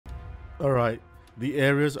Alright, the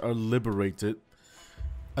areas are liberated.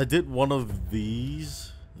 I did one of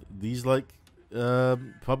these like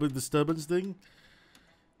public disturbance thing.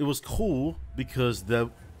 It was cool because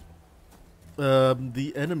the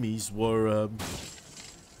enemies were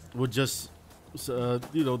just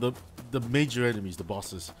you know, the major enemies, the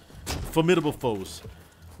bosses, formidable foes,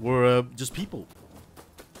 were just people.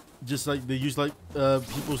 Just like they use like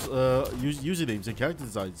people's usernames and character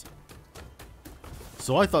designs.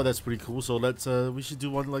 So I thought that's pretty cool. So let's we should do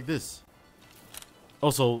one like this.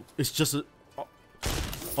 Also, it's just a,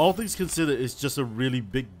 all things considered, it's just a really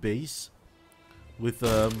big base with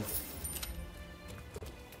you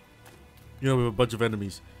know, with a bunch of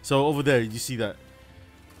enemies. So over there, you see that?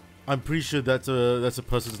 I'm pretty sure that's a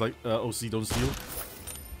person's like OC don't steal.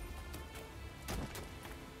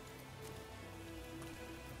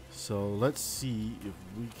 So let's see if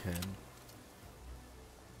we can.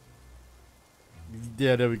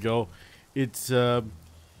 Yeah, there we go. It's Ikeda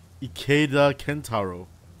Kentaro,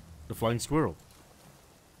 the flying squirrel.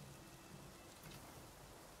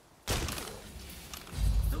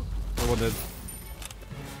 I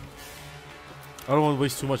don't want to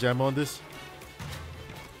waste too much ammo on this.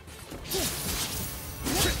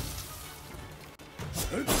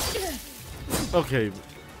 Okay.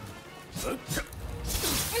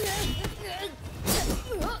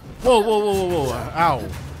 Whoa, whoa, whoa, whoa, whoa. Ow.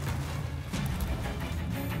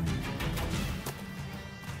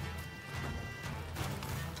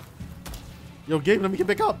 Yo, game, let me get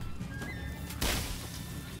back up.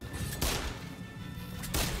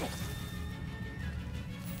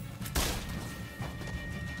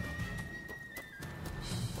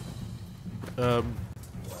 Let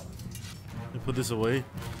me put this away.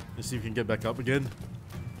 Let's see if we can get back up again.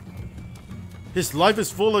 His life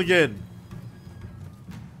is full again.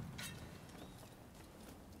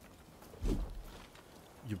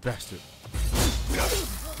 You bastard.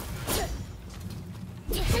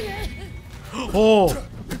 Oh!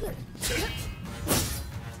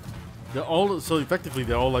 They're all, so effectively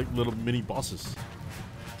they're all like little mini bosses.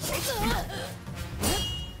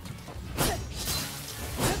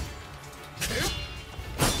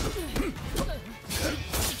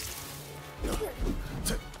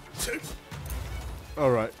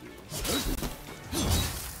 Alright.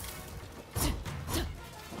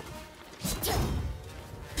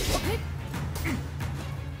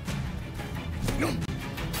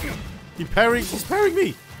 He's parrying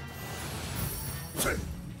me!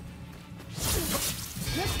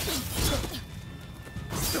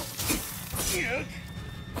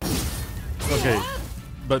 Okay,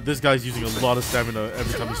 but this guy's using a lot of stamina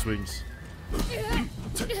every time he swings.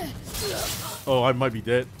 Oh, I might be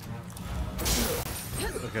dead.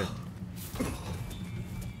 Okay.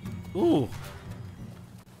 Ooh.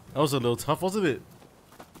 That was a little tough, wasn't it?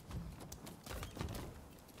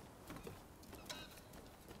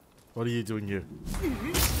 What are you doing here?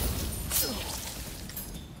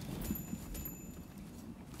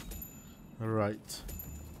 Alright.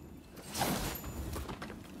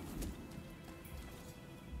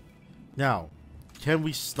 Now, can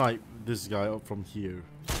we snipe this guy up from here?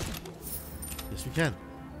 Yes, we can.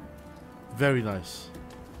 Very nice.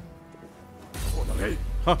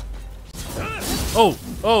 Huh. Oh!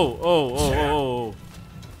 Oh! Oh! Oh! Oh! Oh!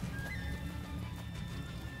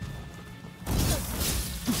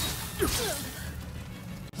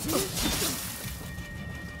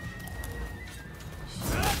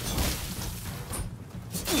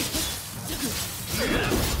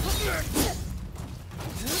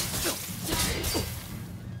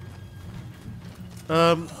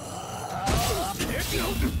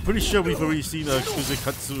 Pretty sure we've already seen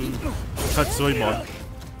Katsuemon.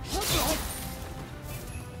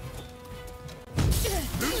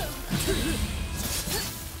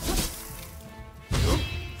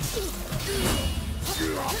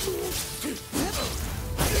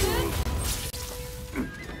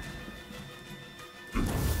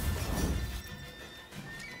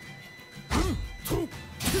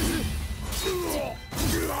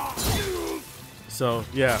 So,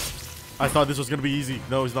 yeah. I thought this was gonna be easy.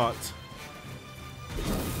 No, it's not.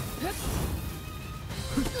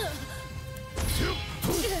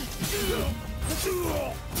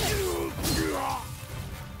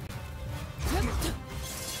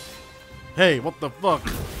 Hey, what the fuck?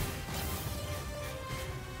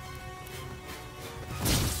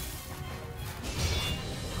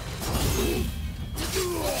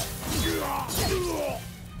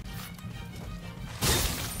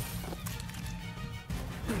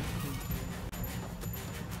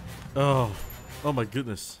 Oh my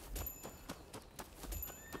goodness.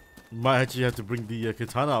 Might actually have to bring the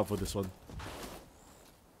katana out for this one.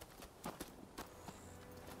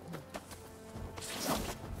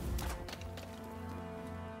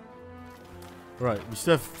 Right, we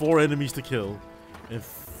still have 4 enemies to kill, and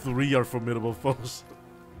 3 are formidable foes.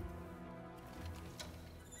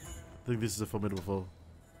 I think this is a formidable foe.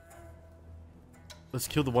 Let's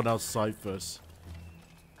kill the one outside first.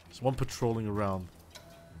 There's one patrolling around.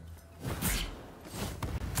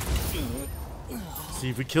 See,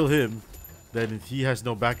 if we kill him, then he has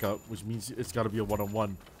no backup, which means it's gotta be a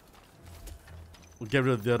one-on-one. We'll get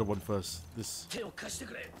rid of the other one first. This.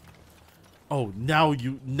 Oh, now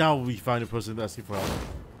we find a person asking for help.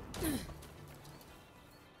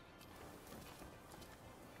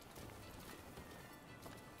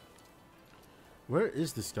 Where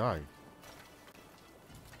is this guy?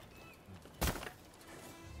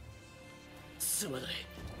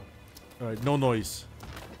 Alright, no noise.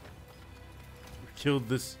 Killed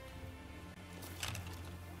this.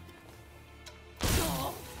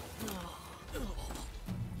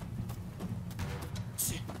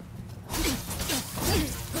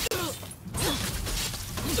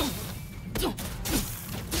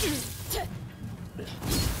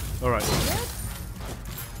 Alright.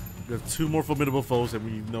 We have 2 more formidable foes and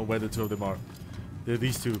we know where the 2 of them are. They're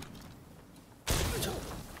these 2.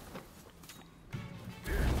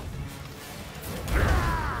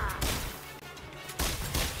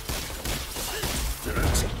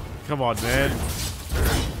 Come on, man.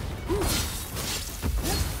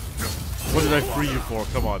 What did I free you for?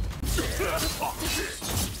 Come on.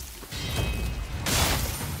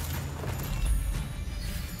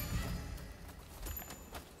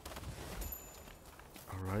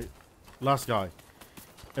 Alright. Last guy.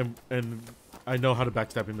 And I know how to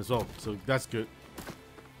backstab him as well, so that's good.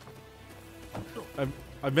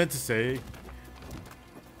 I meant to say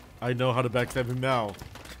I know how to backstab him now.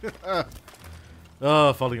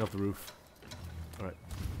 Oh, falling off the roof. Alright.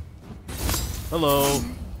 Hello.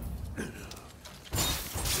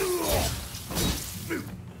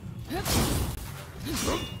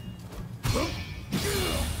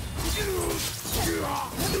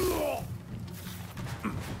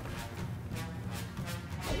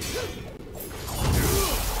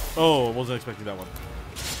 Oh, I wasn't expecting that one.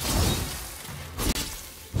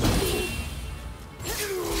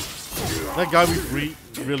 That guy we freed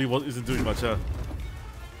really isn't doing much, huh?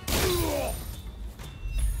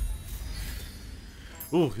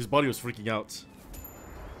 Ooh, his body was freaking out.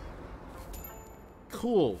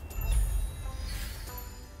 Cool.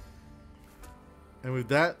 And with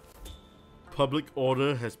that, public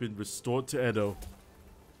order has been restored to Edo.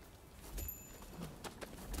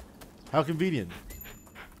 How convenient.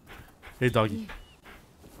 Hey, doggy.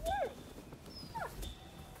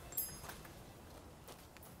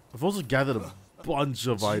 I've also gathered a bunch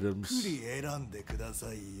of items.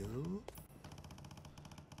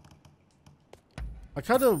 I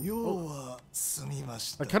kind of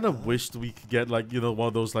wished we could get, like, you know, one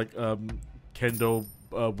of those, like, kendo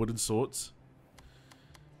wooden swords.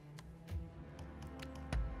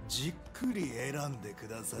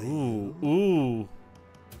 Ooh, ooh.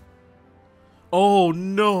 Oh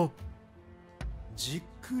no!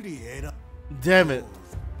 Damn it!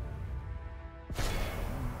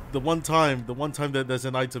 The one time that there's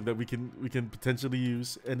an item that we can potentially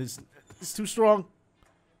use, and it's too strong.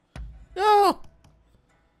 No.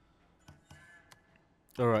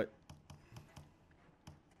 All right.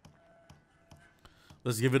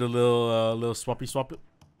 Let's give it a little swappy swap.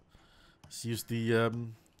 Let's use the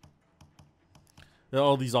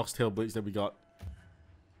all these oxtail blades that we got.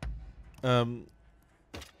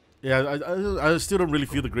 Yeah, I still don't really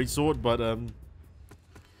feel the great sword, but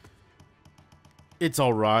it's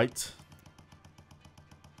all right.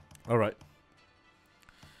 All right.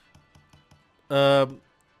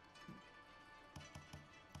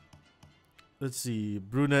 Let's see.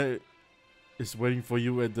 Brunette is waiting for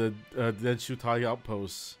you at the Denshutai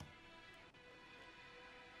outpost.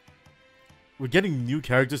 We're getting new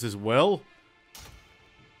characters as well.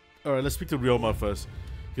 All right, let's speak to Ryoma first,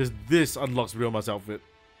 because this unlocks Ryoma's outfit.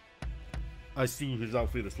 I see his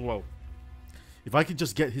outfit as well. If I can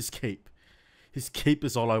just get his cape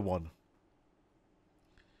is all I want.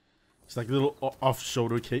 It's like a little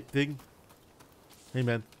off-shoulder cape thing. Hey,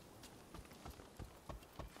 man.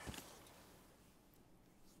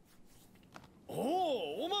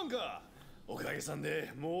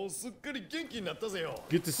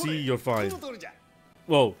 Good to see you're fine.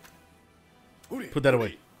 Whoa. Put that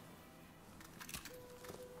away.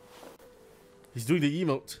 He's doing the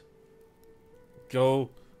emote. Go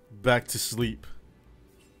back to sleep.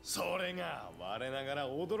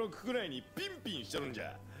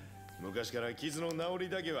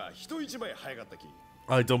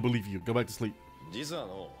 I don't believe you. Go back to sleep.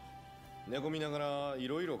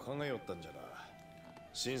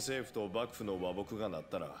 新政府と幕府の和睦がなっ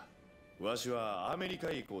たら、わしはアメリ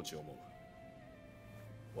カへ行こうち思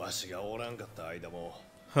う。わしがおらんかった間も、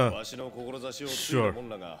わしの志を継いだ者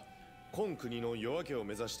らが、今国の夜明けを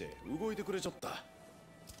目指して動いてくれちゃった。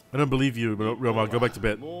I don't believe you, Ryoma. Go back to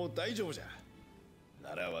bed. もう大丈夫じゃ。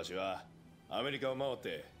ならわしはアメリカを回っ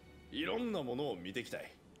ていろんなものを見てきた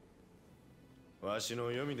い。わしの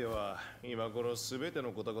読みでは今頃すべて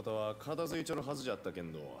のことことは片付いちゃうはずじゃったけ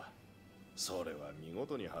んど、それは見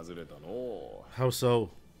事に外れたの。 How so?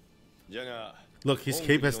 じゃが Look, his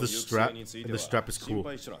cape has the strap, and the strap is cool.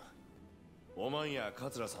 おまんや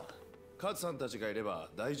桂さん、勝さんたちがいれば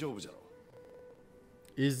大丈夫じゃろ。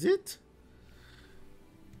 Is it?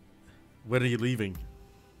 When are you leaving?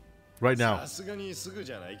 Right now. さすがにすぐ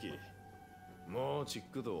じゃないき。もうちっ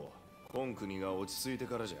くと今国が落ち着いて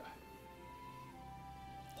からじゃ。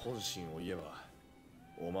本心を言えば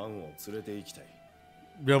おまんを連れて行きたい。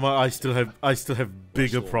 Ryoma, I still have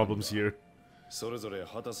bigger problems here. それぞれ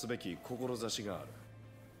果たすべき志がある。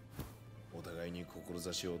お互いに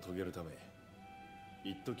志を遂げるため、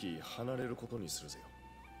一時離れることにするぜよ。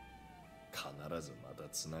必ずまた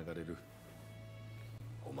つながれる。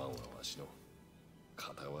おまんはわしの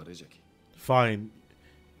片割れじゃき。 Fine.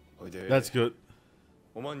 おいで。 That's good.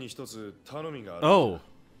 おまんに一つ頼みがある。Oh.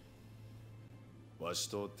 わし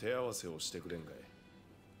と手合わせをしてくれんかい。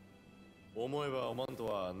思えばおまんと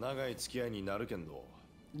は長い付き合いになるけんど、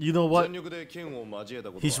 You know what? 全力で剣を交えた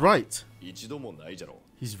こと He's は right. 一度もないじゃろ。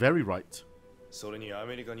 He's very right. それにア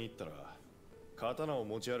メリカに行ったら刀を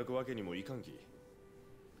持ち歩くわけにもいかんき。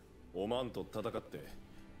おまんと戦って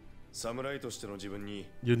侍としての自分に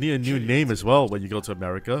You need a new name as well when you go to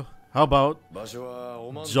America. How about 場所は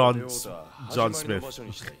おまんと John 出会うた始 John まりの Smith? 場所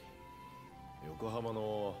にしたい。横浜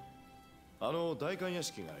のあの代官屋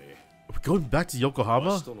敷がええ。 We're going back to わ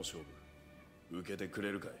Yokohama? しとの勝負受けてく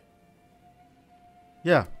れるかい。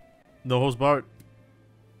 Yeah. No holds barred.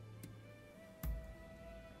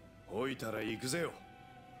 おいたら行くぜよ。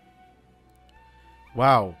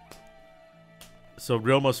 Wow. So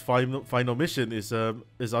Ryoma's final mission is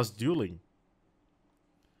us dueling.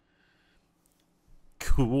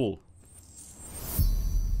 Cool.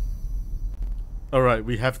 All right,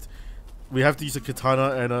 we have to use a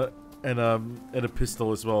katana and a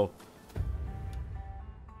pistol as well.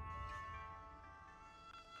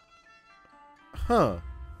 Huh.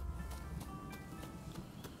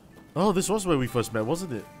 Oh, this was where we first met,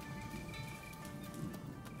 wasn't it?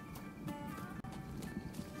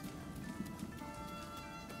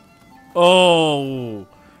 Oh,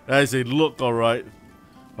 that is a look, all right.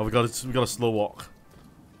 Oh, we got a slow walk.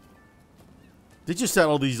 Did you set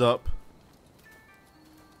all these up?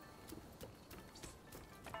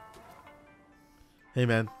 Hey,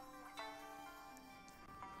 man.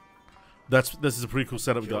 This is a pretty cool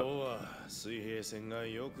setup we got.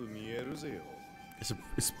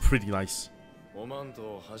 It's pretty nice. おまん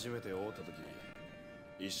と初めて会った時、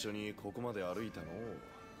一緒にここまで歩いたの。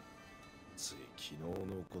つい昨日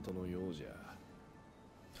のことのようじゃ。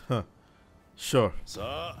Huh. Sure. さ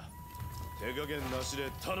あ、手加減なしで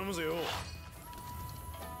頼むぜよ。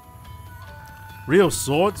 Real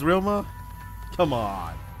swords, Ryoma? Come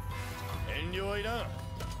on. 遠慮はいらん。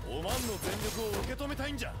おまんの全力を受け止めた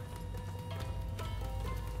いんじゃ。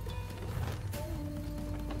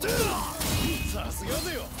さすが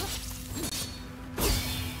ぜよ。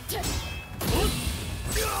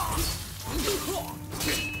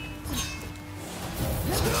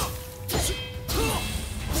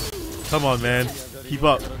 Come on, man. Keep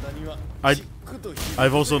up.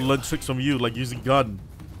 I've also learned tricks from you, like using gun.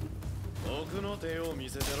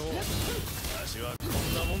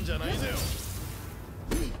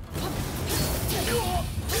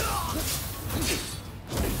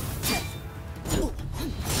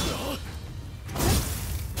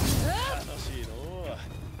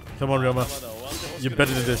 Come on, Ryoma. You're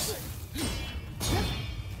better than this.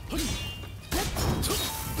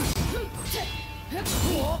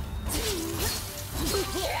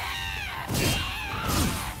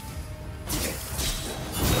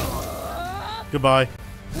 Goodbye.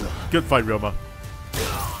 Good fight, Ryoma.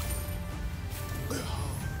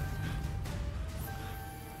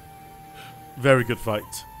 Very good fight.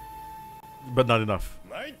 But not enough.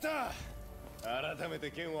 改め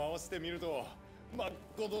て剣を合わせてみると、まっ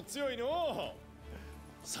こと強いの。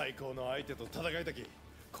最高の相手と戦いたき、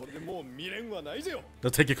これでもう未練はないぜよ。 Now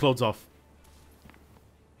take your clothes off.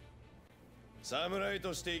 侍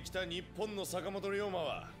として生きた日本の坂本龍馬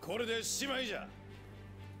はこれでしまいじゃ。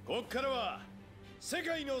こっからは世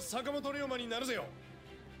界の坂本龍馬になるぜよ。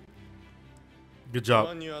 Good job. お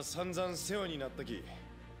まんには散々世話になったき、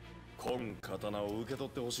今刀を受け取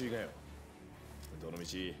ってほしいがよ。どのみ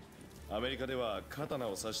ちアメリカでは刀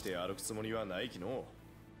を刺して歩くつもりはないきの。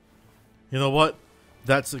 You know what?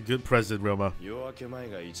 That's a good present, Ryoma. 夜明け前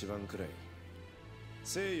が一番暗い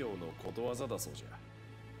西洋のことわざだそうじゃ。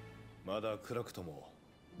まだ暗くとも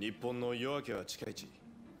日本の夜明けは近いち。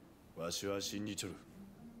わしは信じちょる。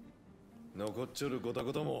残っちょるごた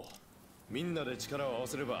ごたもみんなで力を合わ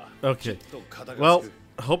せれば Okay. きっと肩がつく。 Well,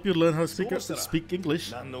 I hope you learn how to そうしたら speak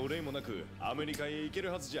English. 何の憂いもなくアメリカへ行ける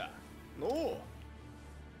はずじゃのう。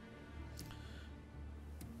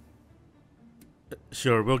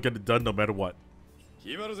 Sure, we'll get it done no matter what.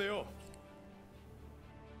 決まるぜよ。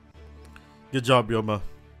 Good job, Ryoma.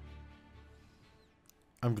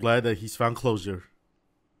 I'm glad that he's found closure.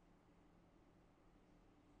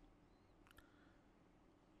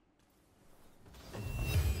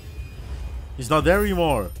 He's not there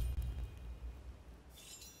anymore.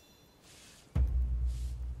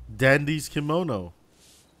 Dandy's kimono.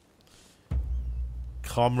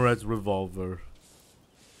 Comrade's revolver.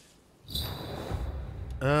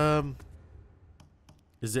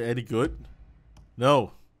 Is it any good?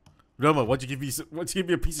 No. Roma, why'd you give me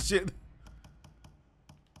a piece of shit?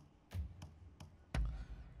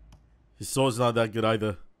 His sword's not that good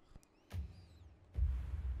either.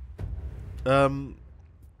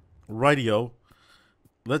 Rightio.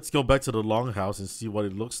 Let's go back to the longhouse and see what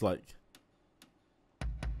it looks like.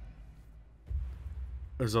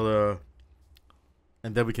 There's a,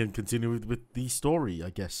 and then we can continue with the story,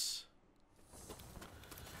 I guess.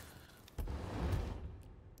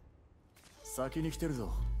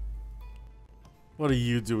 What are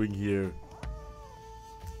you doing here?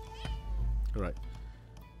 Alright.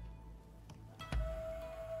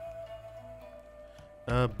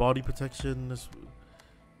 Body protection.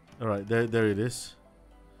 Alright, there it is.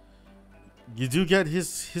 You do get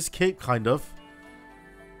his cape, kind of.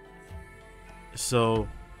 So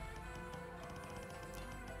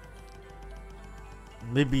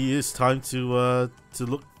maybe it's time to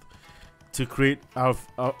look to create our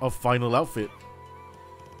final outfit.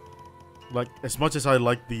 Like, as much as I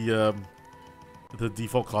like the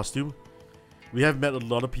default costume, we have met a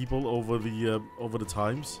lot of people over the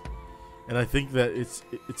times, and I think that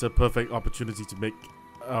it's a perfect opportunity to make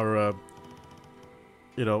our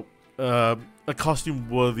a costume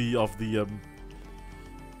worthy of the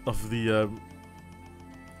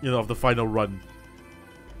final run.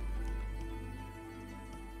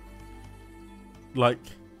 Like,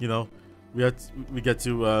 you know, we get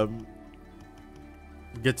to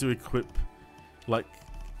equip like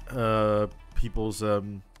people's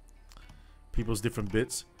different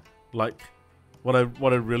bits. Like, what I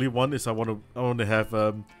really want is I want to have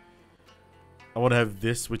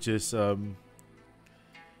this, which is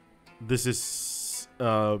this is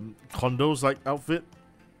Kondo's like outfit.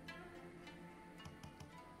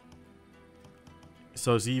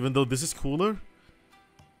 So see, even though this is cooler,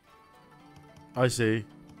 I say,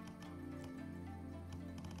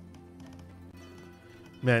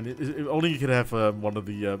 man, if only you could have one of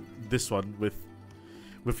the this one with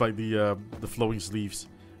like the flowing sleeves.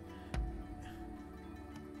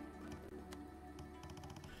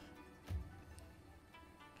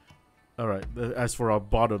 All right. As for our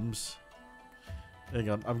bottoms, hang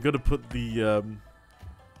on. I'm gonna put Ryoma's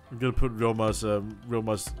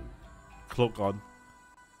cloak on.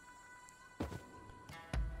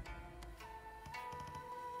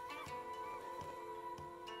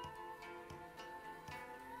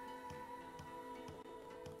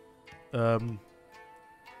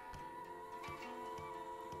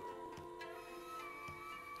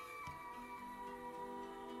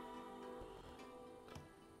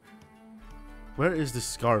 Where is the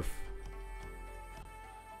scarf?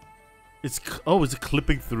 Is it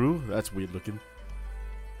clipping through? That's weird looking.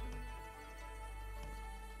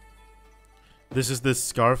 This is the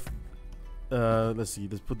scarf. Let's see.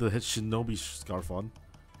 Let's put the shinobi scarf on.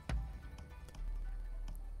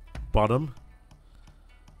 Bottom.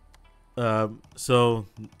 So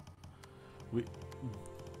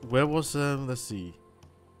where was let's see.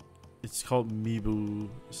 It's called Mibu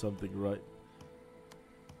something, right?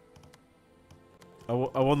 I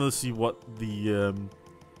want to see what the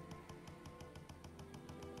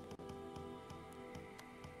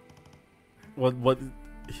what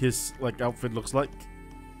his like outfit looks like.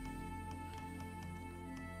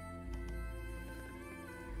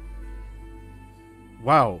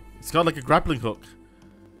 Wow, it's got like a grappling hook.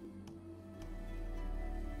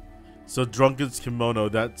 So Drunken's kimono,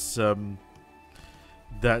 that's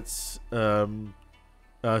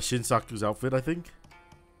Shinsaku's outfit, I think.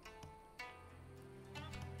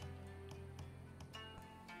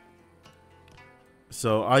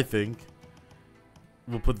 So I think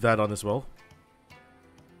we'll put that on as well.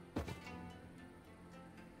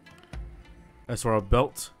 As for our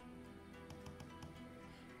belt,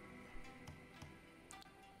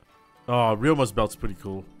 oh, Ryoma's belt's pretty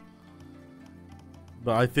cool.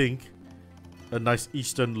 But I think a nice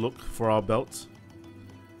Eastern look for our belt.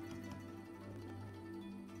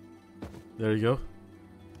 There you go.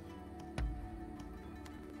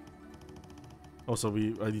 Also,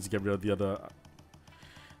 I need to get rid of the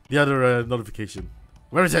other notification.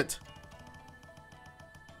 Where is it?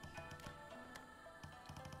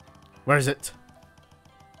 Where is it?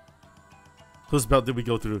 Whose belt did we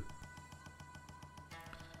go through?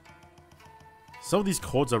 Some of these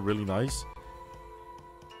cords are really nice.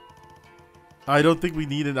 I don't think we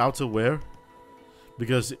need an outerwear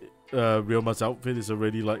because Ryoma's outfit is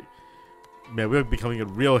already like, man, we're becoming a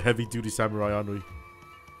real heavy-duty samurai, aren't we?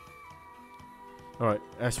 All right.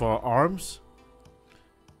 As for our arms,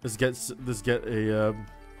 let's get a.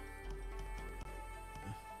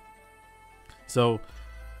 So,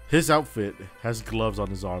 his outfit has gloves on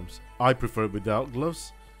his arms. I prefer it without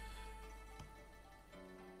gloves.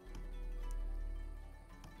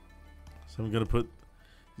 So I'm gonna put.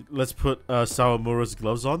 Let's put Sawamura's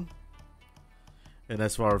gloves on. And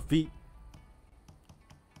as for our feet,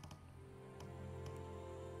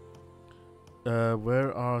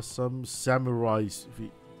 where are some samurai's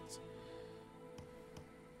feet?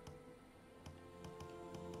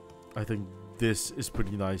 I think this is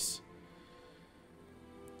pretty nice.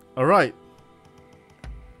 All right.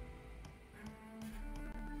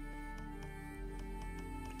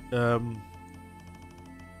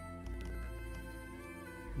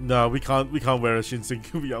 No, we can't wear a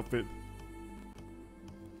Shinsenkumi outfit.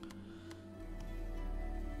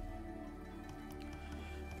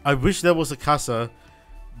 I wish there was a casa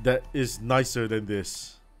that is nicer than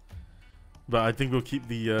this, but I think we'll keep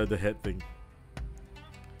the head thing.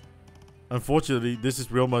 Unfortunately, this is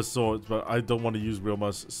Ryoma's sword, but I don't want to use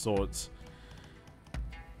Ryoma's swords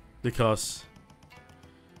because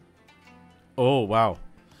oh wow,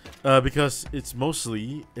 because it's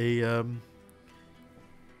mostly a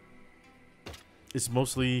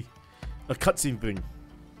cutscene thing.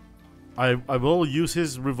 I will use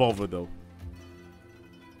his revolver though.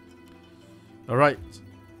 Alright,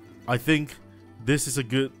 I think this is a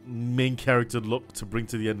good main character look to bring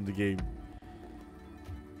to the end of the game.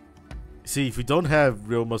 See, if we don't have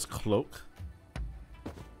Ryoma's cloak,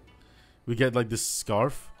 we get like this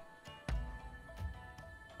scarf.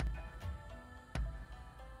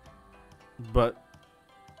 But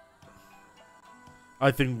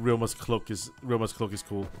I think Ryoma's cloak is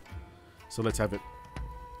cool. So let's have it.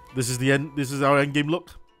 This is the end. This is our end game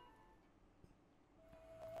look.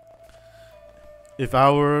 If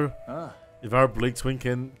our Blade Twin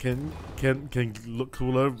can look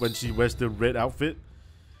cooler when she wears the red outfit,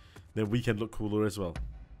 then we can look cooler as well.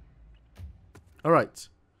 All right.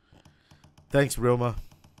 Thanks, Ryoma.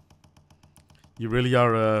 You really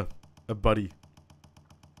are a buddy.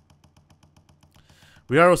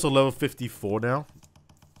 We are also level 54 now,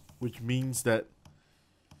 which means that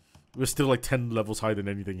we're still like 10 levels higher than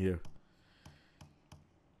anything here.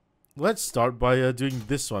 Let's start by doing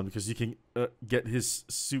this one because you can get his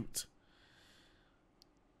suit.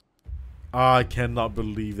 I cannot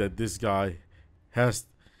believe that this guy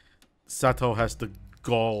Sato has the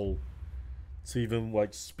gall to even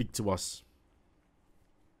like speak to us.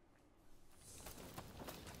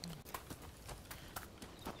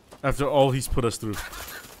 After all he's put us through.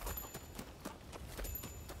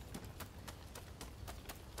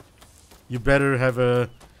 You better have a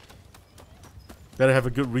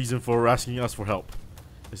good reason for asking us for help.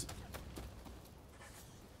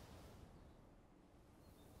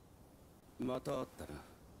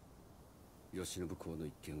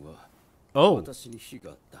 Oh,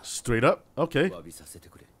 straight up? Okay.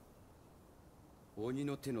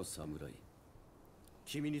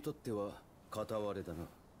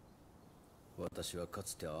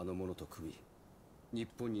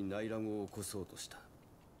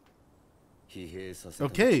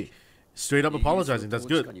 Okay, straight up apologizing, that's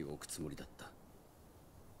good.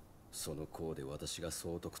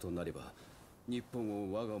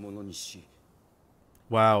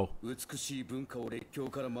 Wow.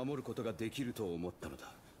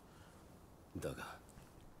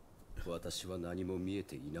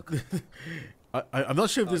 I'm not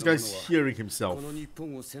sure if this guy's hearing himself.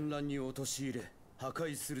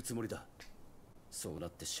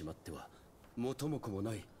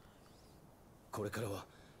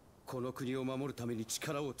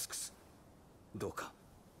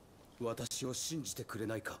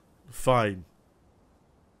 Fine.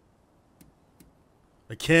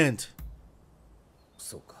 I can't.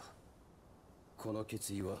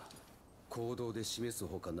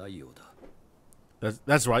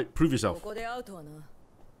 That's right. Prove yourself. ここで会うとはな。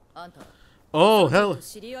あんた Oh hell.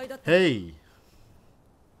 知り合いだった。 Hey.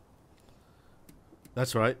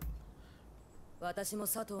 That's right. 私も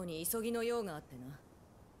佐藤に急ぎの用があってな。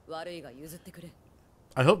悪いが譲ってくれ。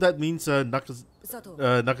 I hope that means 佐藤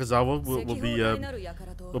Nakazawa will 赤 be 報台なる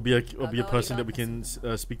輩と will be a person that we can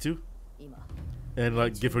speak to 今 and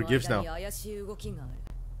like give her gifts 連中 now. の間に怪しい動きがある。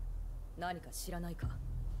何か知らないか。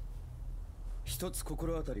一つ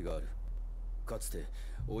心当たりがある。かつて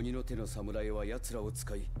鬼の手の侍は奴らを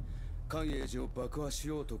使い寛永寺を爆破し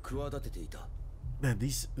ようと企てていた。 Man,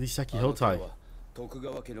 these あ Saki の手 Hotai は徳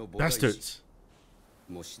川家の菩提寺。 bastards.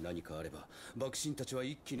 もし何かあれば幕臣たちは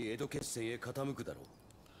一気に江戸決戦へ傾くだろう。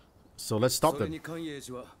 So let's stop それ them. に寛永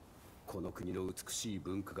寺はこの国の美しい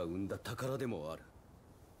文化が生んだ宝でもある。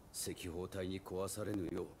赤報隊に壊されぬ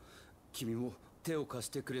よう君も手を貸し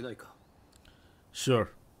てくれないか。 Sure.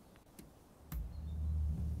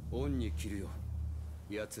 恩に着るよ。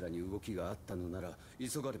奴らに動きがあったのなら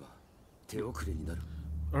急がれば手遅れになる。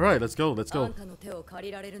 All right, let's go. Let's あ go. んたの手を借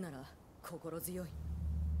りられるなら心強い。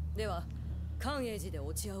では寛永寺で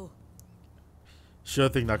落ち合おう。 Sure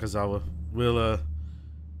thing, Nakazawa.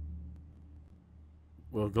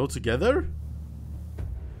 We'll go together.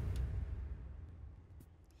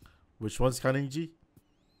 Which one's Kanenji?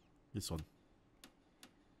 This one.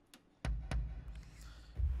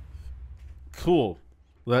 Cool.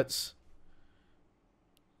 Let's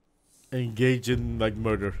engage in like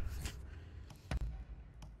murder.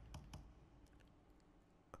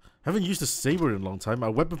 Haven't used the saber in a long time. My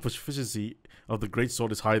weapon proficiency of the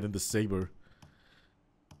greatsword is higher than the saber.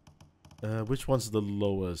 Which one's the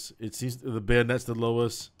lowest? It seems the bayonet's the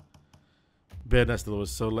lowest. Bayonet's the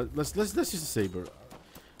lowest. So let's use the saber.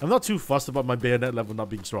 I'm not too fussed about my bayonet level not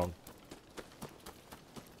being strong.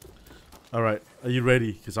 All right, are you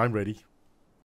ready? Because I'm ready.